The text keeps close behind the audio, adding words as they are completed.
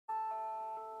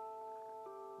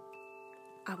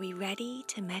Are we ready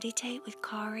to meditate with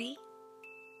Cory?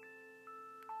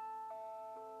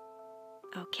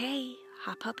 Okay,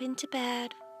 hop up into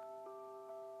bed.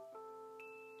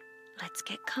 Let's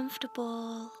get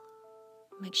comfortable.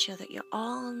 Make sure that you're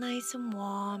all nice and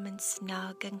warm and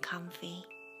snug and comfy.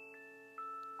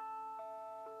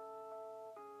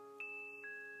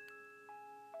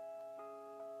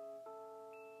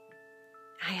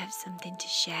 I have something to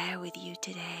share with you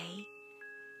today,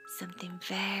 something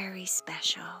very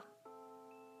special.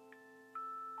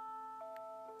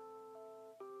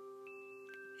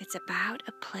 It's about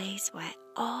a place where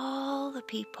all the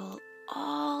people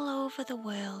all over the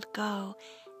world go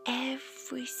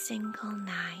every single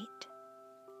night.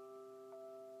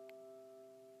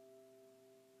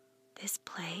 This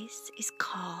place is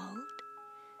called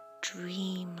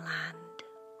Dreamland.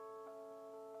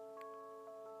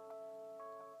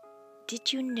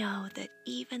 Did you know that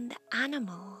even the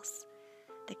animals,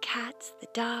 the cats, the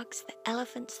dogs, the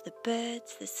elephants, the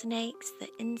birds, the snakes, the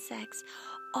insects,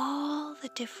 all the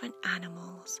different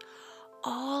animals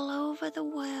all over the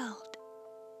world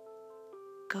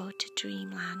go to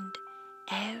Dreamland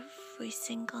every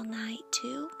single night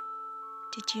too?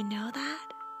 Did you know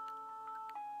that?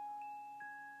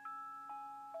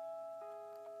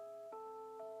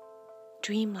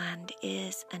 Dreamland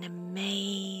is an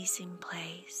amazing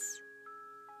place.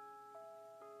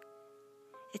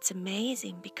 It's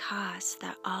amazing because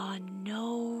there are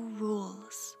no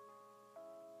rules.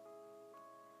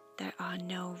 There are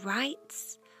no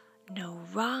rights, no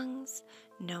wrongs,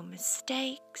 no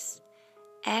mistakes.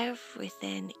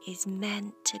 Everything is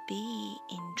meant to be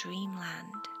in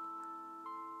Dreamland.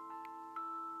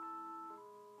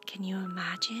 Can you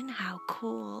imagine how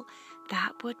cool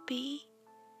that would be?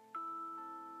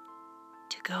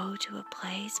 To go to a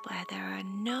place where there are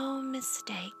no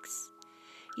mistakes.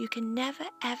 You can never,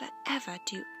 ever, ever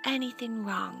do anything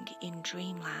wrong in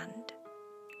Dreamland.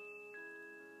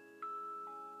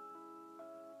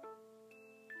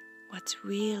 What's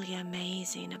really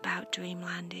amazing about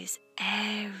Dreamland is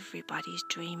everybody's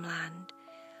Dreamland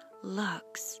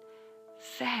looks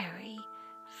very,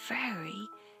 very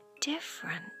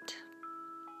different.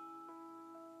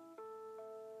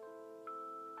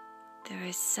 There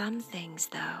are some things,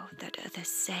 though, that are the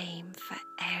same for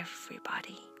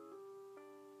everybody.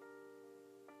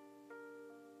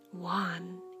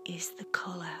 One is the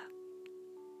color.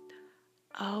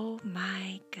 Oh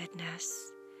my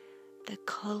goodness, the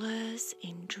colors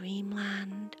in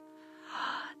Dreamland,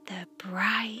 they're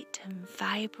bright and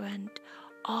vibrant,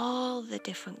 all the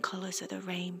different colors of the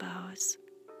rainbows.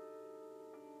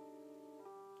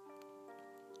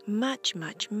 Much,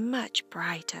 much, much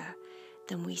brighter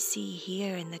than we see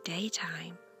here in the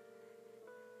daytime.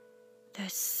 They're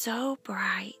so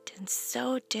bright and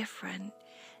so different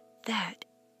that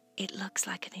it looks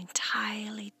like an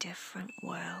entirely different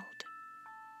world.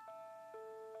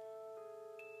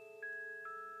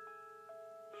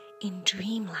 In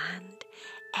Dreamland,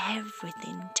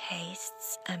 everything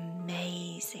tastes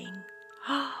amazing.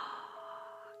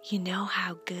 You know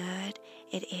how good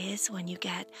it is when you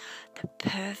get the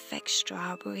perfect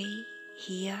strawberry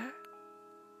here?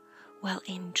 Well,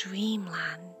 in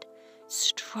Dreamland,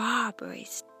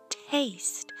 strawberries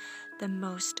taste the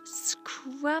most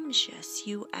scrumptious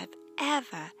you have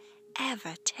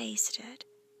ever tasted.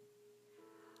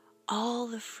 All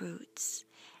the fruits,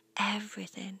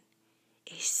 everything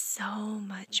is so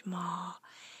much more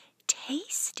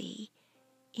tasty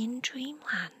in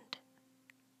Dreamland.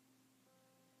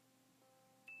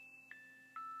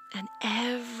 And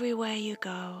everywhere you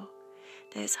go,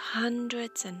 there's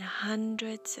hundreds and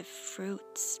hundreds of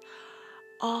fruits,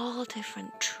 all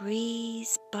different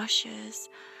trees, bushes,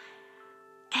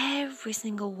 every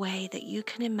single way that you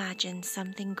can imagine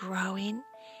something growing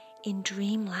in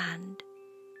Dreamland.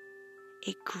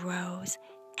 It grows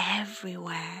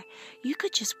everywhere. You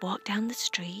could just walk down the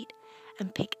street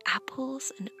and pick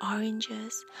apples and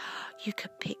oranges. You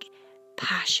could pick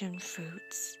passion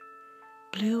fruits,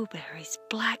 blueberries,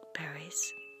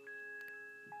 blackberries.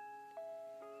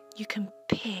 You can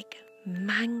pick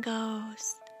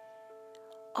mangoes,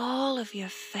 all of your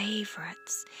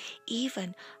favorites,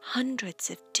 even hundreds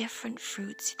of different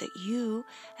fruits that you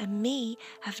and me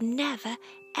have never,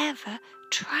 ever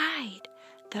tried.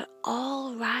 They're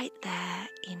all right there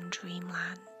in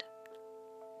Dreamland.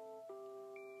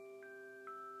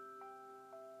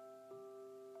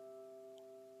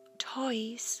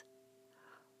 Toys.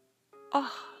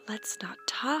 Oh, let's not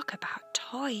talk about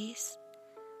toys.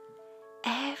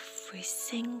 Every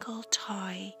single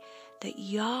toy that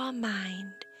your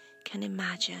mind can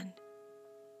imagine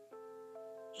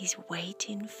is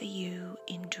waiting for you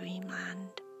in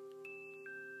Dreamland.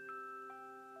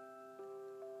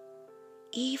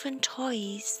 even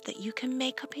toys that you can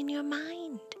make up in your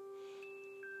mind.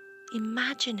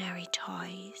 Imaginary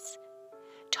toys.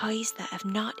 Toys that have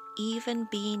not even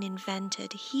been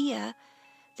invented here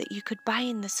that you could buy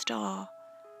in the store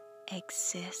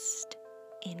exist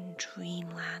in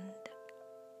Dreamland.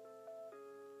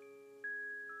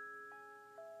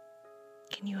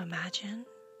 Can you imagine?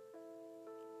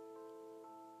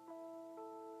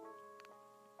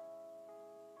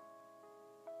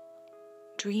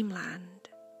 Dreamland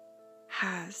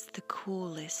has the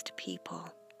coolest people,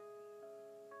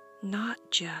 not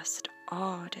just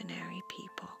ordinary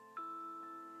people.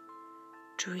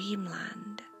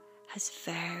 Dreamland has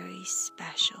very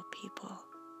special people.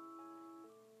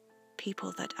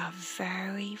 People that are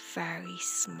very, very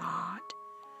smart.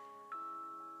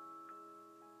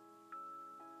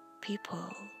 People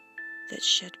that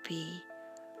should be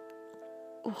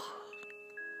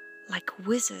like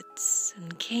wizards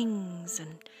and kings,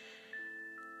 and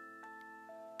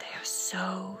they are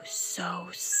so, so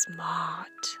smart.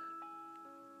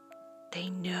 They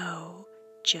know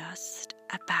just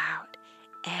about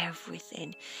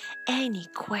everything. Any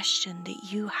question that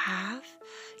you have,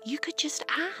 you could just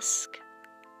ask.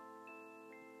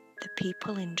 The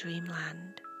people in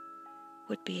Dreamland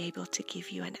would be able to give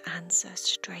you an answer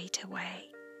straight away.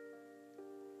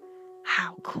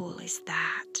 How cool is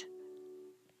that?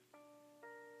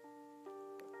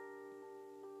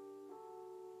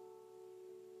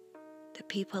 The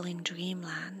people in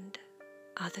Dreamland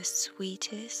are the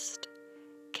sweetest,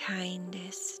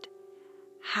 kindest,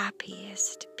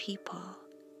 happiest people.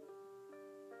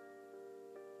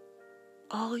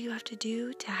 All you have to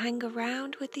do to hang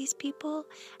around with these people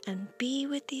and be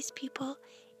with these people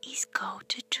is go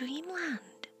to Dreamland.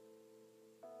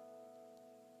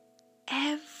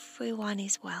 Everyone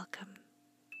is welcome.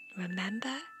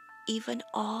 Remember, even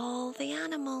all the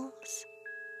animals.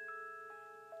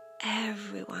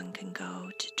 Everyone can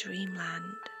go to Dreamland.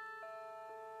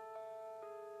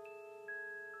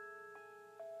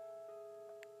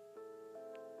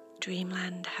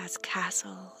 Dreamland has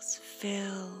castles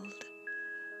filled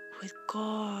with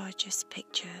gorgeous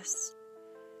pictures,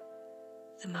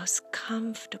 the most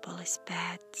comfortablest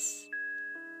beds,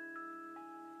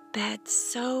 beds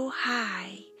so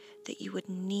high that you would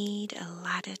need a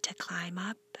ladder to climb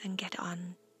up and get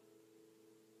on,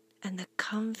 and the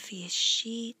comfiest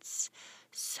sheets,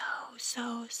 so,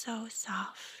 so, so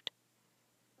soft.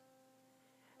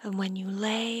 And when you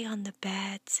lay on the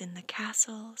beds in the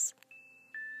castles,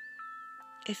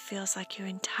 it feels like your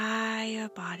entire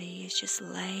body is just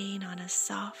laying on a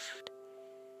soft,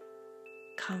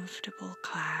 comfortable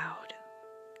cloud.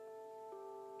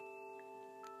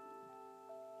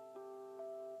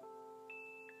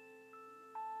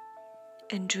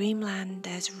 In Dreamland,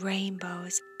 there's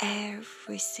rainbows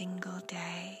every single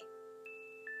day.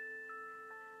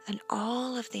 And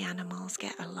all of the animals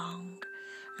get along,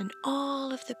 and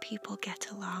all of the people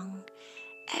get along.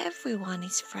 Everyone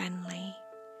is friendly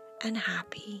and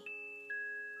happy.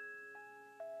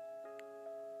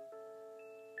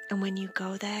 And when you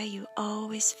go there, you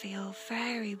always feel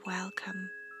very welcome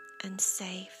and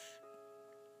safe.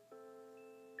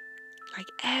 Like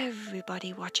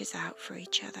everybody watches out for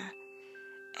each other.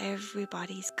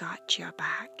 Everybody's got your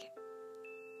back.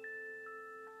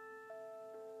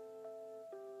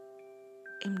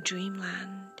 In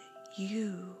Dreamland,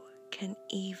 you can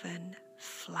even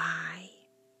fly.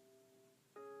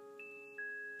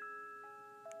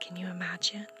 Can you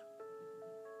imagine?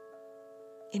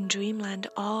 In Dreamland,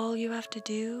 all you have to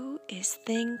do is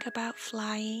think about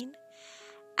flying,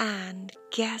 and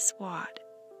guess what?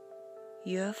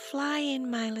 You're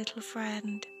flying, my little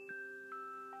friend.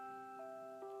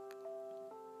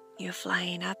 You're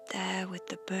flying up there with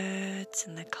the birds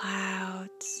and the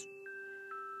clouds.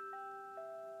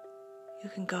 You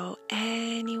can go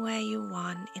anywhere you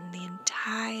want in the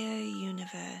entire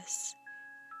universe.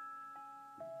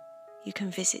 You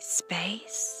can visit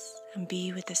space and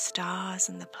be with the stars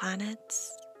and the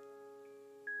planets.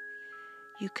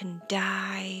 You can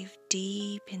dive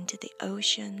deep into the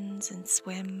oceans and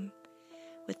swim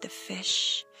with the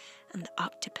fish and the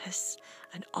octopus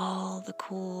and all the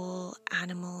cool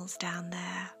animals down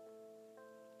there.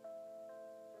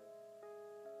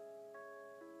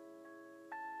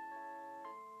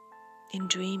 In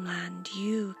Dreamland,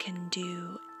 you can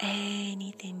do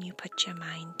anything you put your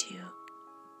mind to.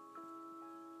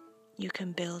 You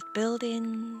can build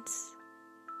buildings.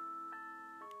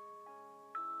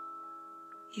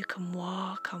 You can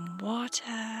walk on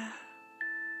water.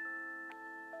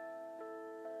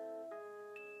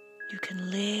 You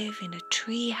can live in a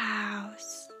tree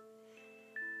house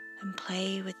and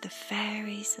play with the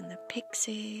fairies and the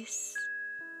pixies.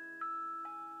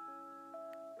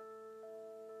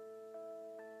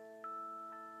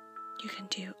 You can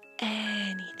do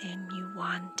anything you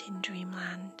want in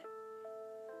Dreamland.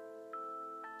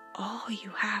 All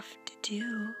you have to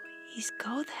do is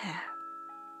go there.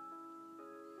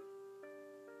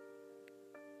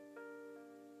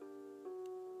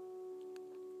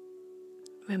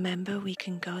 Remember, we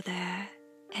can go there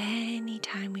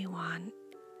anytime we want.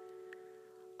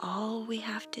 All we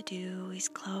have to do is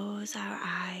close our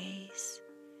eyes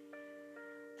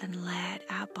and let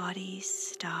our bodies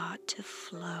start to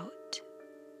float.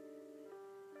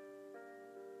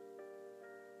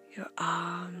 Your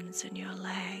arms and your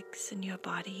legs and your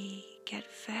body get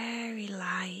very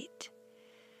light,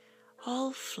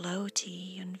 all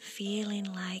floaty and feeling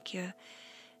like you're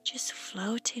just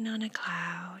floating on a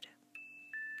cloud.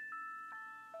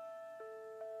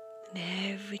 And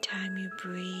every time you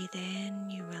breathe in,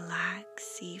 you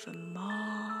relax even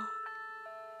more.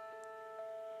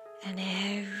 And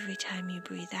every time you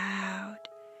breathe out,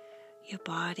 your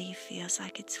body feels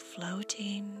like it's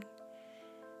floating,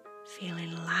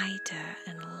 feeling lighter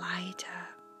and lighter.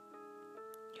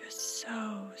 You're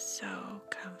so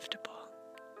comfortable.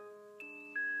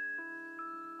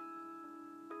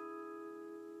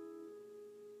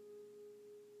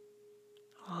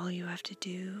 All you have to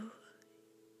do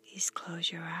is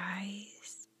close your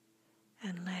eyes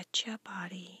and let your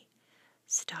body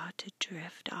start to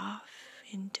drift off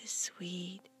into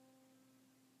sweet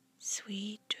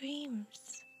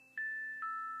dreams.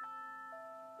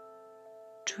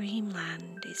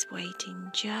 Dreamland is waiting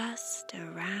just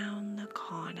around the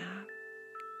corner.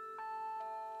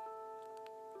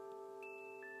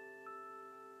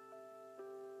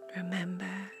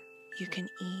 Remember, you can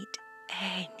eat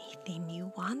anything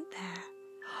you want there.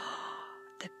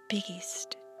 The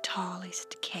biggest,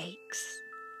 tallest cakes.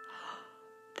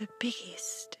 The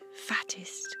biggest,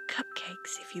 fattest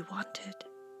cupcakes if you wanted.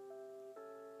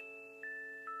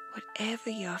 Whatever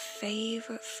your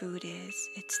favorite food is,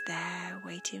 it's there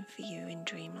waiting for you in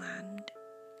Dreamland.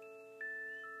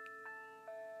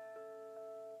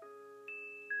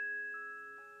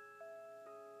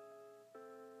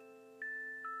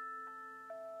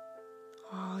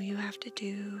 All you have to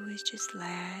do is just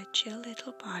let your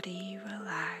little body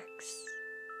relax,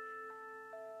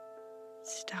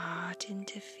 starting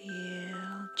to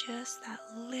feel just that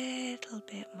little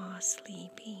bit more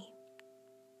sleepy.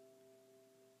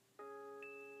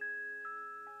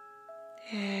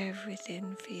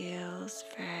 Everything feels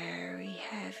very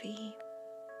heavy,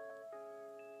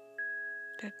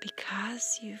 but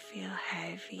because you feel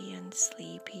heavy and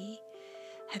sleepy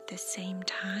at the same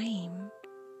time,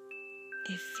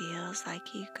 it feels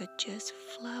like you could just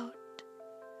float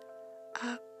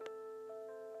up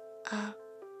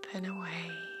and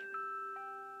away.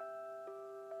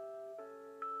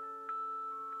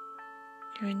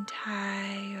 Your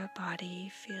entire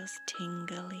body feels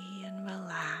tingly and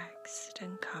relaxed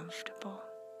and comfortable.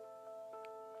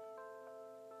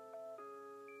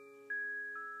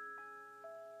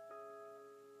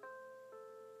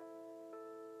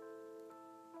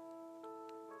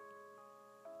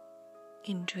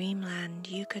 In Dreamland,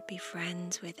 you could be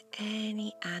friends with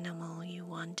any animal you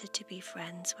wanted to be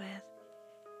friends with.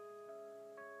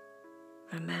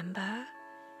 Remember,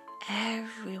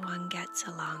 everyone gets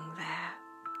along there.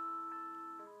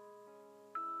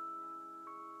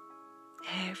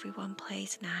 Everyone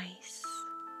plays nice.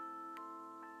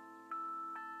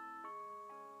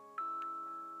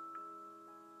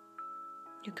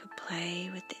 You could play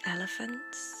with the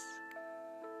elephants.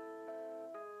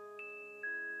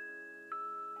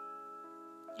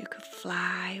 You could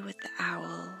fly with the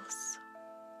owls.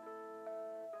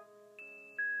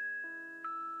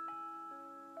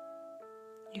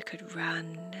 You could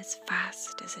run as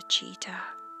fast as a cheetah.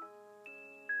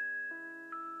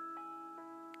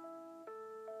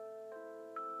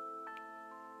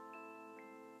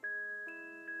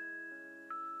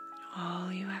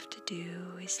 All you have to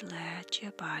do is let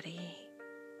your body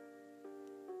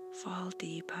fall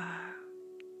deeper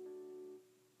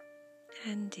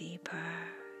and deeper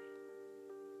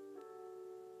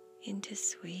into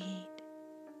sweet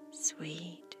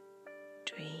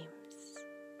dreams.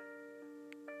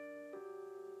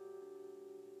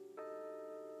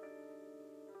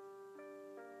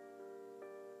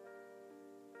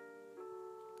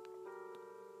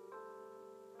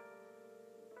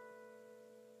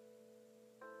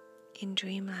 In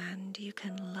Dreamland, you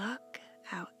can look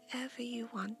however you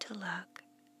want to look.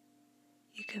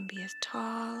 You can be as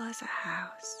tall as a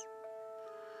house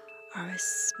or as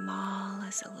small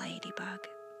as a ladybug.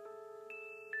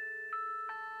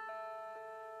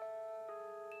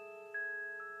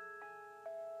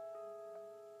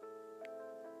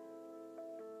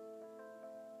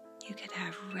 You could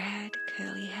have red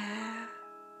curly hair.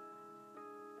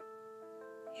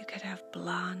 You could have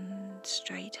blonde,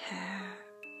 straight hair,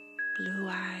 blue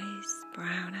eyes,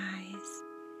 brown eyes,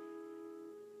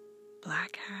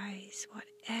 black eyes,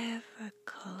 whatever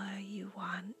color you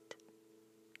want.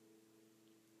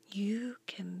 You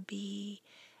can be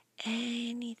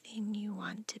anything you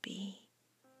want to be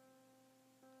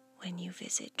when you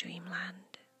visit Dreamland.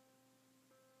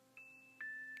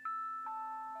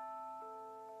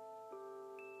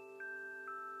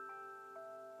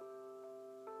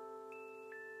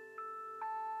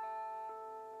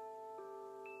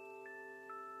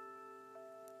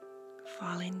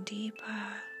 Falling deeper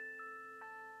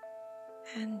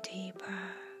and deeper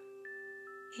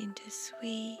into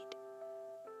sweet,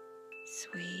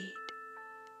 sweet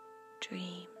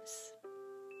dreams.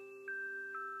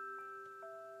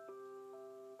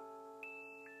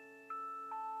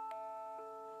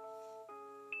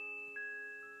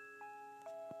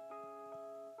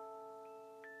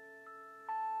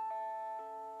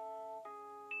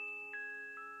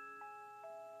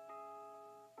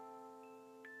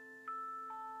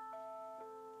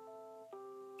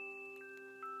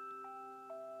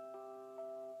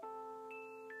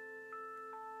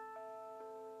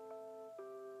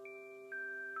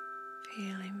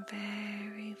 Feeling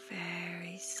very,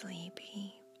 very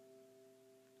sleepy.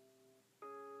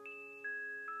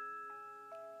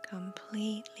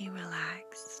 Completely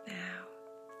relaxed now.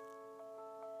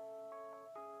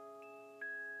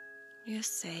 You're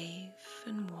safe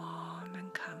and warm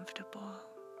and comfortable.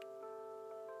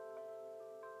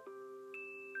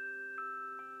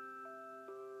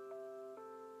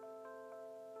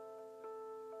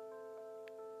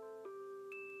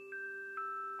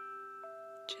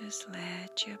 Just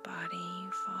let your body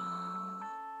fall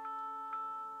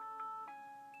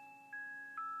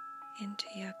into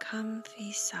your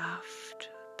comfy, soft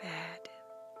bed.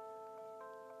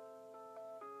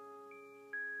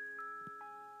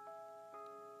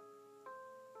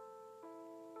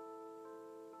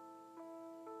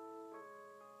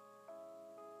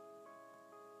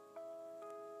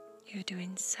 You're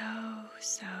doing so,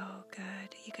 so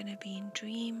good. You're going to be in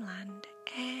Dreamland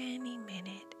any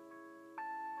minute,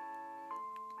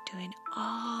 doing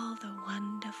all the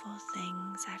wonderful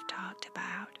things I've talked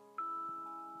about.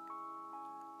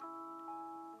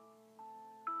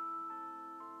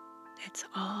 It's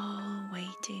all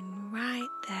waiting right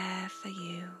there for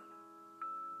you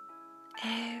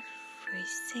every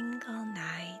single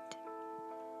night.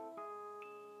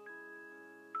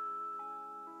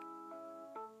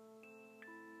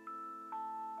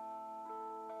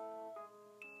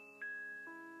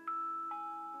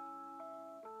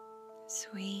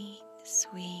 Sweet,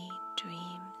 sweet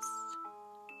dreams.